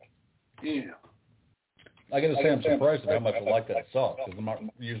 Yeah. I gotta say, I'm surprised at how much I like that sauce because I'm not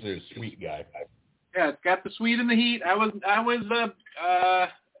usually a sweet guy. Yeah, it's got the sweet and the heat. I was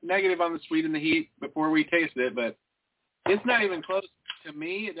negative on the sweet and the heat before we tasted it, but it's not even close to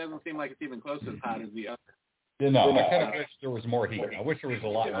me. It doesn't seem like it's even close as hot as the other. No, I kind of wish there was more heat. I wish there was a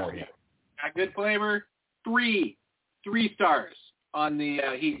lot more heat. Got good flavor. 3 stars on the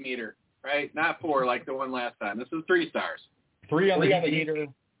heat meter, right? Not 4 like the one last time. This is 3 stars. 3 on the heat meter,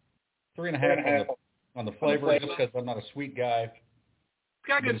 3.5 on the flavor, just because I'm not a sweet guy. It's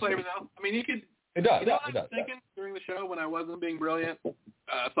got good flavor though. I mean, you could. It does. You know what It I does. was thinking during the show when I wasn't being brilliant,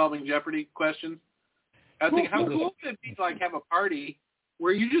 solving Jeopardy questions? I was thinking, how cool would it be to like have a party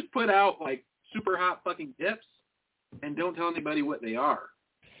where you just put out like super hot fucking dips and don't tell anybody what they are?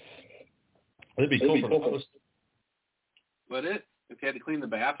 It'd be cool for the host. Would it? If you had to clean the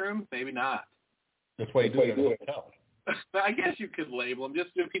bathroom, maybe not. That's why you do it at a hotel. But I guess you could label them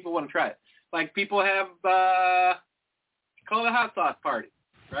just if people want to try it. Like people have call it a hot sauce party,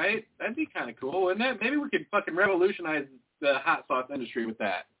 right? That'd be kind of cool, wouldn't it? Maybe we could fucking revolutionize the hot sauce industry with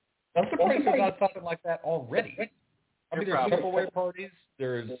that. I'm surprised there's not something like that already. I mean, there's Probably. Tupperware parties.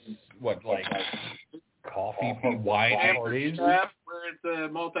 There's coffee, wine parties. Where it's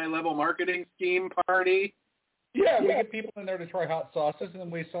a multi-level marketing scheme party. Yeah, we get people in there to try hot sauces, and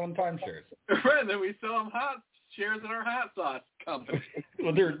then we sell them timeshares. Right, and then we sell them hot shares in our hot sauce company.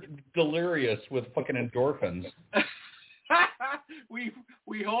 Well, they're delirious with fucking endorphins. we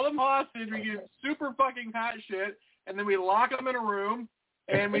hold them hostage. We give super fucking hot shit, and then we lock them in a room,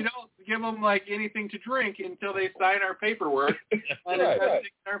 and we don't give them like anything to drink until they sign our paperwork and invest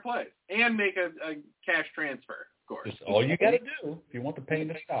in our place and make a cash transfer. Of course, Just all you got to do if you want the pain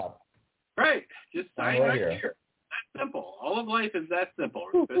to stop. Right, just sign Right right here. here. That's simple. All of life is that simple.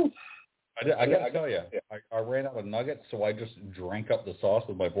 I got to tell you, I ran out of nuggets, so I just drank up the sauce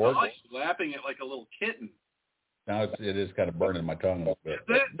with my fork. Oh, she's lapping it like a little kitten. Now it is kind of burning my tongue a little bit. Is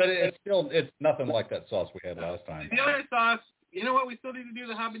it? But it's nothing like that sauce we had last time. The other sauce, you know what? We still need to do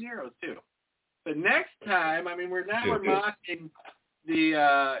the habaneros too. But next time, I mean, we're mocking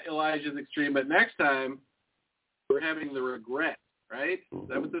the Elijah's Extreme, but next time we're having the regret, right? Is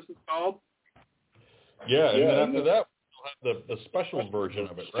that what this is called? Yeah, and then after that, we'll have the special version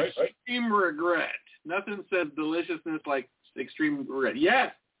of it, right? Extreme regret. Nothing says deliciousness like extreme regret.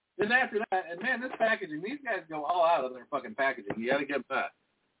 Yes. Then after that, and man, this packaging, these guys go all out on their fucking packaging. You got to give them that.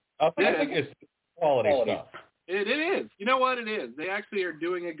 I think it's quality stuff. It is. You know what it is? They actually are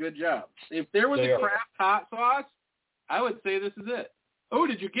doing a good job. If there was a Kraft hot sauce, I would say this is it. Oh,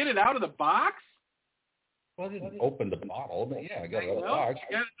 did you get it out of the box? Well, I didn't open the bottle, but yeah, I got it out of the box.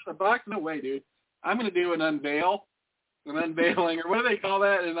 You got it out of the box? No way, dude. I'm going to do an unveiling, or what do they call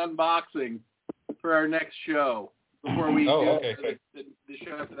that? An unboxing for our next show before we the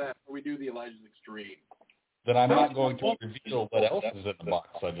show after that, before we do the Elijah's Extreme. Then I'm not going to reveal what else is in the box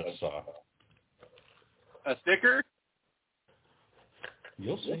I just saw. A sticker?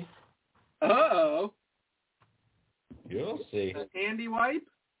 You'll see. Uh-oh. You'll see. A handy wipe?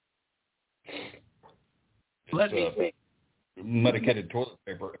 Let me see. Medicated toilet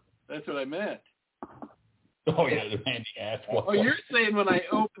paper. That's what I meant. Oh, yeah, the handy ass one. Oh, you're saying when I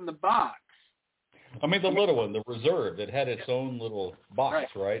open the box. I mean, the little one, the reserve. It had its own little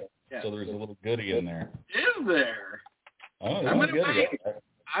box, right? Yeah. So there's a little goodie in there. Is there? Oh, I'm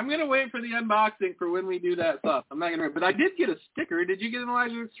going to wait for the unboxing for when we do that stuff. I'm not going to, but I did get a sticker. Did you get an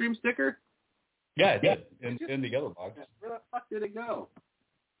Elijah Extreme sticker? Yeah, I did. In the other box. Where the fuck did it go?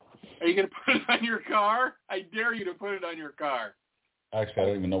 Are you going to put it on your car? I dare you to put it on your car. Actually, I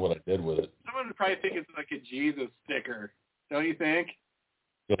don't even know what I did with it. Someone would probably think it's like a Jesus sticker. Don't you think?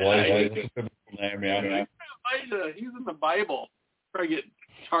 Elijah, he's in the Bible. Probably get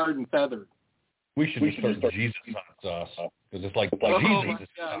tarred and feathered. We should start Jesus hot sauce because it's like Jesus. My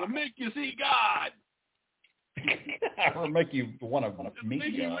God. It'll make you see God. Or make you want to meet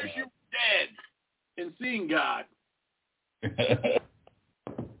make you God. wish you were dead and seeing God.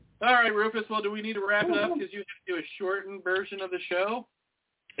 All right, Rufus. Well, do we need to wrap it up because you have to do a shortened version of the show?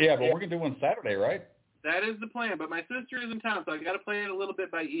 Yeah, but we're going to do one Saturday, right? That is the plan. But my sister is in town, so I got to play it a little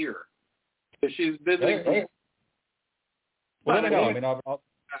bit by ear. Because she's visiting. Right. Well, let me know. I mean, I'll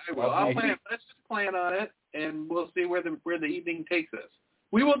plan. Let's just plan on it, and we'll see where the evening takes us.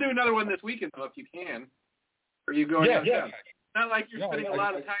 We will do another one this weekend, though, if you can. Are you going outside? Yeah. Not like you're spending a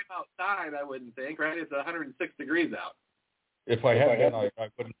lot of time outside, I wouldn't think, right? It's 106 degrees out. If I had been, I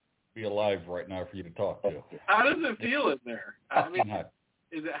wouldn't be alive right now for you to talk to. How does it feel in there? I mean,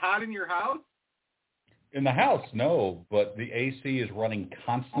 is it hot in your house? In the house, no, but the AC is running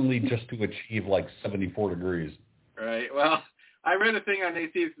constantly just to achieve like 74 degrees. Right. Well, I read a thing on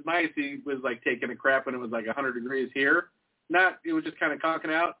AC because my AC was like taking a crap when it was like 100 degrees here. It was just kind of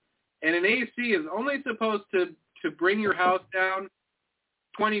conking out. And an AC is only supposed to bring your house down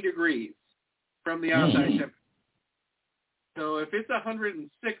 20 degrees from the outside temperature. So if it's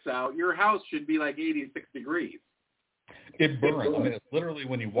 106 out, your house should be like 86 degrees. It burns. I mean, it's literally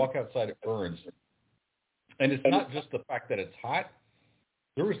when you walk outside, it burns. And it's not just the fact that it's hot.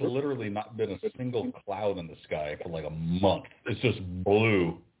 There has literally not been a single cloud in the sky for like a month. It's just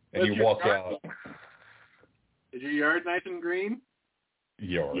blue. And you walk out. Is your yard nice and green?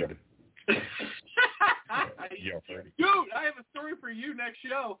 Yard. Dude, I have a story for you next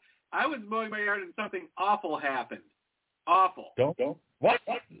show. I was mowing my yard and something awful happened. Awful. Don't forget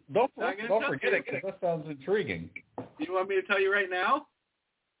it because that sounds intriguing. Do you want me to tell you right now?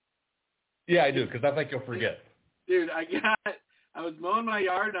 Yeah, I do because I think you'll forget. Dude, I was mowing my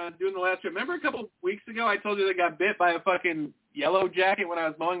yard and I was doing the last trip. Remember a couple weeks ago I told you that I got bit by a fucking yellow jacket when I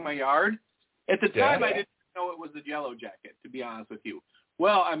was mowing my yard? At the time, I didn't know it was the yellow jacket, to be honest with you.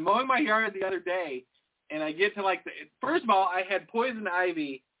 Well, I'm mowing my yard the other day, and I get to first of all, I had poison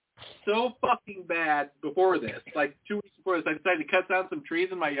ivy so fucking bad before this. Like 2 weeks before this, I decided to cut down some trees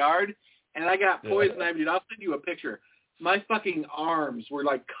in my yard, and I got poison ivy. Dude, I'll send you a picture. My fucking arms were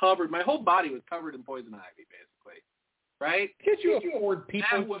like covered. My whole body was covered in poison ivy, basically. Right? Can't you afford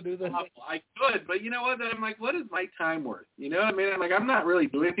people to do this? I could, but you know what? Then I'm like, what is my time worth? You know what I mean? I'm like, I'm not really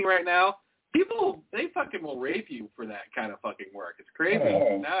doing anything right now. People, they fucking will rape you for that kind of fucking work. It's crazy.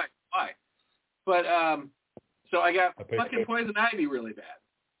 Now I why. But, so I got fucking poison ivy really bad.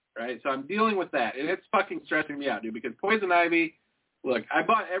 Right? So I'm dealing with that. And it's fucking stressing me out, dude, because poison ivy, look, I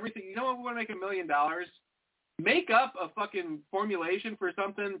bought everything. You know what? We want to make $1 million? Make up a fucking formulation for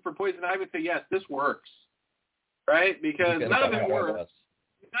something for poison ivy and say, yes, this works. Right? Because none of it works.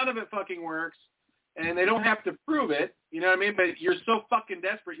 None of it fucking works. And they don't have to prove it. You know what I mean? But you're so fucking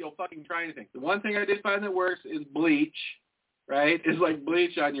desperate, you'll fucking try anything. The one thing I did find that works is bleach. Right? It's like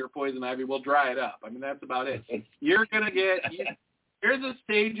bleach on your poison ivy. We'll dry it up. I mean, that's about it. You're going to here's the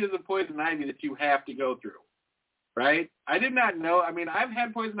stages of poison ivy that you have to go through. Right? I did not know. I mean, I've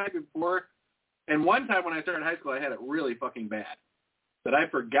had poison ivy before. And one time when I started high school, I had it really fucking bad. But I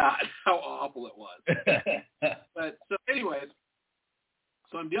forgot how awful it was. But so anyways,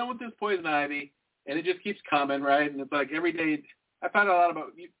 so I'm dealing with this poison ivy, and it just keeps coming, right? And it's like every day, I found out a lot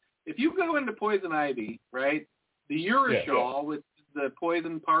about, if you go into poison ivy, right, the urushiol, which is the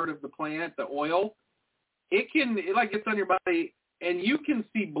poison part of the plant, the oil, it like gets on your body, and you can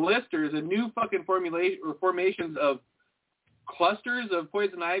see blisters and new fucking formations of clusters of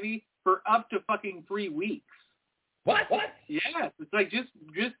poison ivy for up to fucking 3 weeks. What? Yes, it's like just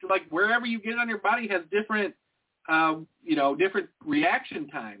like wherever you get it on your body has different, different reaction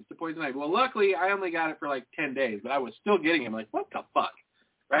times to poison ivy. Well, luckily I only got it for like 10 days, but I was still getting it. I'm like, what the fuck,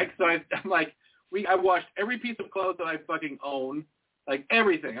 right? So I'm like, I washed every piece of clothes that I fucking own, like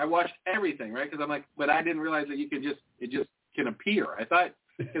everything. I washed everything, right? Because I'm like, but I didn't realize that it just can appear. I thought,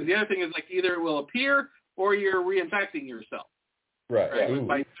 because the other thing is like either it will appear or you're reinfecting yourself, right?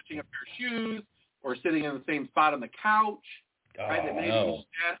 By touching a pair of shoes or sitting in the same spot on the couch, right? That maybe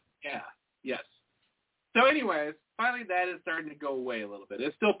yes. So anyways, finally that is starting to go away a little bit.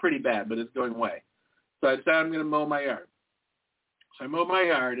 It's still pretty bad, but it's going away. So I decided I'm going to mow my yard. So I mow my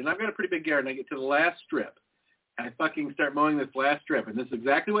yard, and I've got a pretty big yard, and I get to the last strip. And I fucking start mowing this last strip, and this is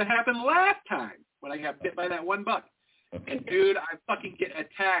exactly what happened last time when I got bit by that one bug. Okay. And dude, I fucking get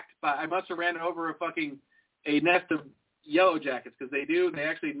attacked by, I must have ran over a nest of yellow jackets, because they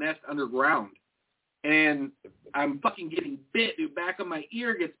actually nest underground. And I'm fucking getting bit, dude. Back of my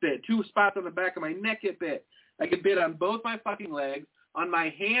ear gets bit. 2 spots on the back of my neck get bit. I get bit on both my fucking legs, on my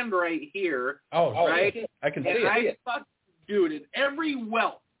hand right here. Oh, right? I can see it. Dude, in every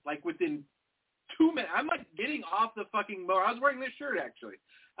welt, like within 2 minutes, I'm like getting off the fucking mower. I was wearing this shirt, actually.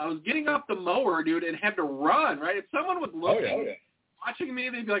 I was getting off the mower, dude, and had to run, right? If someone was looking, watching me,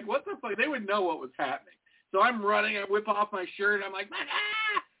 they'd be like, what the fuck? They would know what was happening. So I'm running, I whip off my shirt, and I'm like,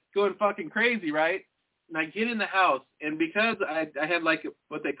 going fucking crazy, right? And I get in the house, and because I had like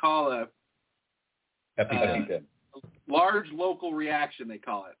what they call a large local reaction, they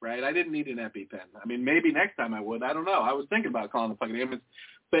call it, right? I didn't need an EpiPen. I mean, maybe next time I would. I don't know. I was thinking about calling the fucking ambulance.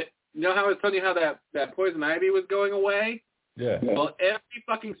 But you know how I was telling you how that poison ivy was going away? Yeah. Well, every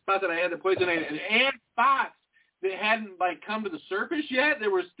fucking spot that I had the poison ivy, and spots that hadn't like come to the surface yet, they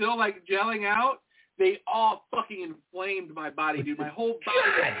were still like gelling out. They all fucking inflamed my body, dude. My whole body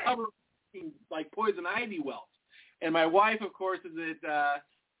was covered in like poison ivy welts. And my wife, of course,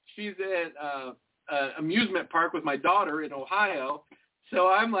 she's at amusement park with my daughter in Ohio. So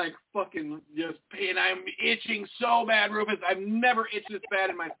I'm like fucking just pain. I'm itching so bad, Rufus. I've never itched this bad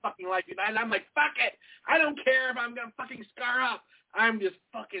in my fucking life. And I'm like, fuck it. I don't care if I'm going to fucking scar up. I'm just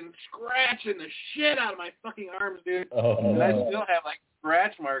fucking scratching the shit out of my fucking arms, dude. Oh, and I still have like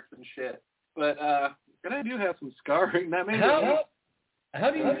scratch marks and shit. But and I do have some scarring. That may How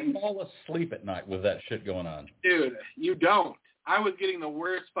do you fall asleep at night with that shit going on? Dude, you don't. I was getting the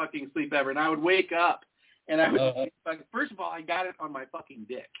worst fucking sleep ever, and I would wake up, and I would, first of all, I got it on my fucking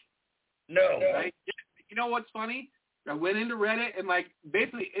dick. No. Right? You know what's funny? I went into Reddit, and like,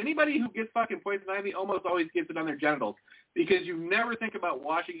 basically, anybody who gets fucking poison ivy almost always gets it on their genitals, because you never think about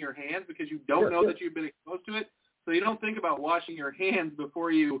washing your hands, because you don't know that you've been exposed to it, so you don't think about washing your hands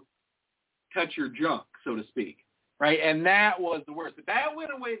before you touch your junk, so to speak. Right? And that was the worst. But that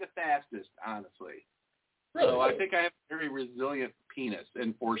went away the fastest, honestly. Really? So I think I have a very resilient penis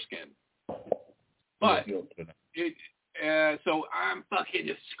and foreskin. But so I'm fucking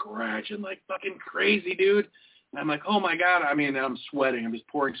just scratching like fucking crazy, dude. And I'm like, oh my God. I mean, I'm sweating. I'm just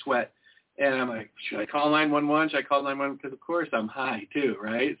pouring sweat. And I'm like, should I call 911? Should I call 911? Because, of course, I'm high, too,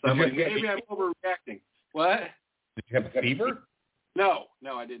 right? So I'm like, maybe I'm overreacting. What? Did you have a fever? No,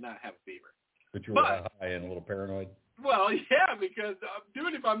 I did not have a fever. But you were high and a little paranoid? Well, yeah, because,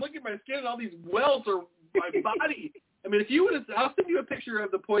 dude, if I'm looking at my skin and all these welts are my body. I mean, if you would have, I'll send you a picture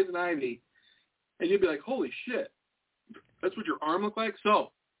of the poison ivy, and you'd be like, holy shit, that's what your arm looked like?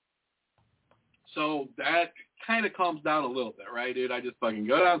 So that kind of calms down a little bit, right, dude? I just fucking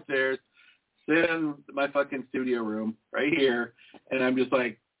go downstairs, sit in my fucking studio room right here, and I'm just,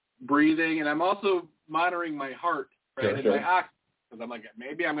 like, breathing, and I'm also monitoring my heart, right, and my oxygen, because I'm like,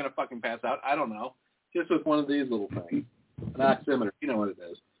 maybe I'm going to fucking pass out. I don't know. Just with one of these little things, an oximeter. You know what it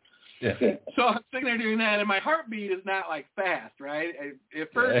is. Yeah. So I'm sitting there doing that, and my heartbeat is not, like, fast, right?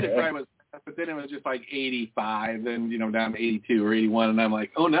 At first, it probably was fast, but then it was just, like, 85, then, down to 82 or 81, and I'm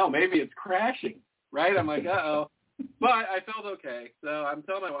like, oh, no, maybe it's crashing, right? I'm like, uh-oh. But I felt okay, so I'm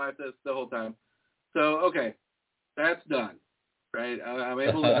telling my wife this the whole time. So, okay, that's done, right? I'm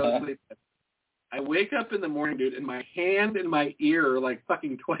able to go to sleep. I wake up in the morning, dude, and my hand and my ear are, like,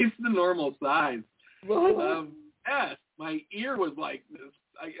 fucking twice the normal size. Yes, my ear was like this.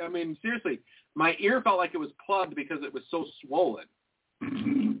 I mean, seriously, my ear felt like it was plugged because it was so swollen.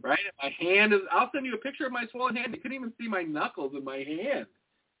 Right? My hand is, I'll send you a picture of my swollen hand. You couldn't even see my knuckles in my hand.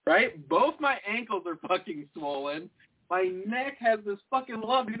 Right? Both my ankles are fucking swollen. My neck has this fucking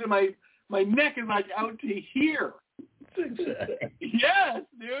lump. Dude, my neck is like out to here. Yes,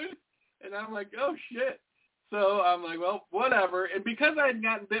 dude. And I'm like, oh shit. So I'm like, well, whatever. And because I had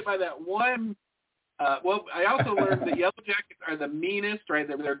gotten bit by that one, I also learned that yellow jackets are the meanest, right?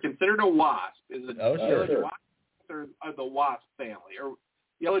 They're considered a wasp. Is it yellow jackets are the wasp family, or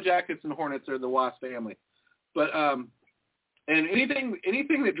yellow jackets and hornets are the wasp family? But and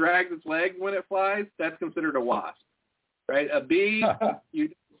anything that drags its legs when it flies, that's considered a wasp, right? A bee, you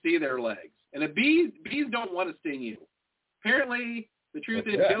see their legs, and bees don't want to sting you. Apparently, the truth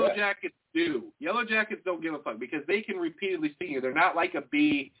is yellow jackets do. Yellow jackets don't give a fuck because they can repeatedly sting you. They're not like a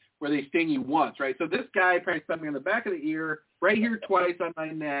bee where they sting you once, right? So this guy probably stung me on the back of the ear, right here twice on my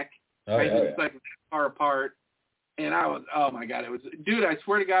neck, it's like far apart. And I was, oh my God, it was, dude, I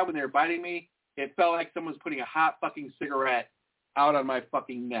swear to God, when they were biting me, it felt like someone was putting a hot fucking cigarette out on my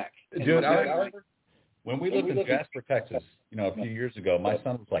fucking neck. Dude, I remember when we lived in Jasper, Texas, a few years ago, my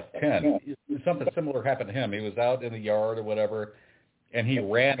son was like 10. Something similar happened to him. He was out in the yard or whatever, and he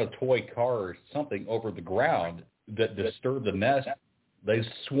ran a toy car or something over the ground that disturbed the nest. They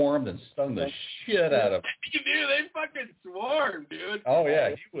swarmed and stung the shit out of him. Dude, they fucking swarmed, dude. Oh, yeah.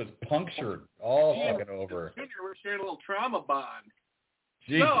 He was punctured all fucking over. We're sharing a little trauma bond.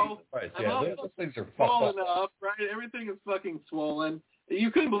 Jesus so, Christ. Yeah, those things are swollen fucked up, right? Everything is fucking swollen. You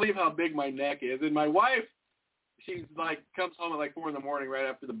couldn't believe how big my neck is. And my wife, she's like, comes home at like 4 a.m. right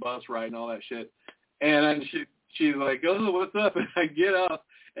after the bus ride and all that shit. And then she's like, oh, what's up? And I get up.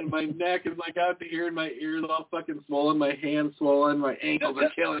 And my neck is like out to here, and my ears all fucking swollen, my hands swollen, my ankles are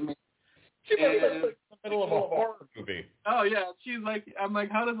killing me. She's like in the middle of a horror movie. Oh yeah, she's like, I'm like,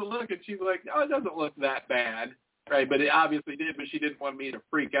 how does it look? And she's like, oh, it doesn't look that bad, right? But it obviously did. But she didn't want me to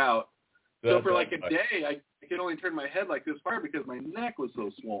freak out. So for like a day, I could only turn my head like this far because my neck was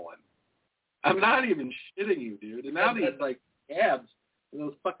so swollen. I'm not even shitting you, dude. And now these like scabs, and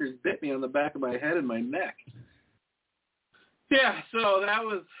those fuckers bit me on the back of my head and my neck. Yeah, so that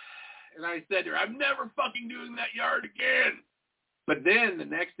was, and I said to her, I'm never fucking doing that yard again. But then the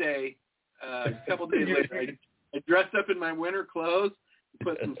next day, a couple days later, I dressed up in my winter clothes,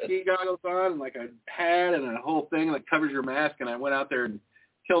 put some ski goggles on, and like a hat and a whole thing that covers your mask, and I went out there and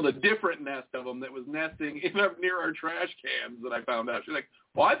killed a different nest of them that was nesting near our trash cans that I found out. She's like,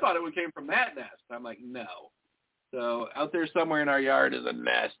 well, I thought it came from that nest. I'm like, no. So out there somewhere in our yard is a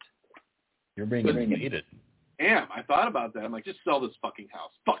nest. You're being invaded. Damn, I thought about that. I'm like, just sell this fucking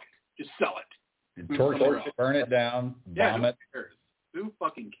house. Fuck it. Just sell it. Torch it, burn it down, bomb it. Cares? Who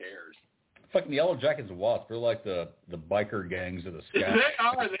fucking cares? Fucking Yellow Jackets and Wasps. They're like the biker gangs of the Scouts. They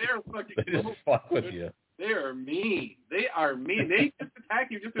are. They are fucking They just fuck with you. They are mean. They are mean. They just attack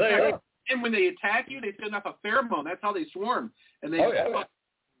you. Just attack you. And when they attack you, they send off a pheromone. That's how they swarm. And they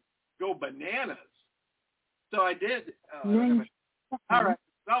go bananas. So I did. All right.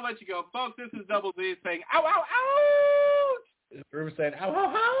 I'll let you go. Folks, this is Double Z saying, ow, ow, ouch! Rufus saying, ow,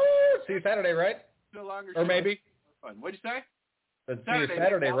 ow, ow! See you Saturday, right? No longer or maybe? Fun. What'd you say? See you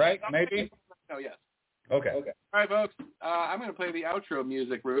Saturday, right? Maybe? Oh, yes. Okay. All right, folks. I'm going to play the outro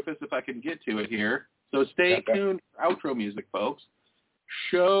music, Rufus, if I can get to it here. So stay tuned for outro music, folks.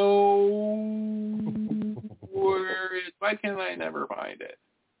 Where is... Why can't I never find it?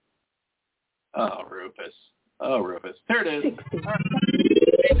 Oh, Rufus. There it is. All right.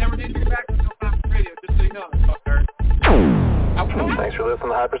 Hey, never did your back to radio, just so you know, fucker. Thanks for listening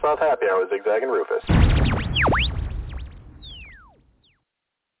to Hypersloth Happy Hour with Zigzag and Rufus.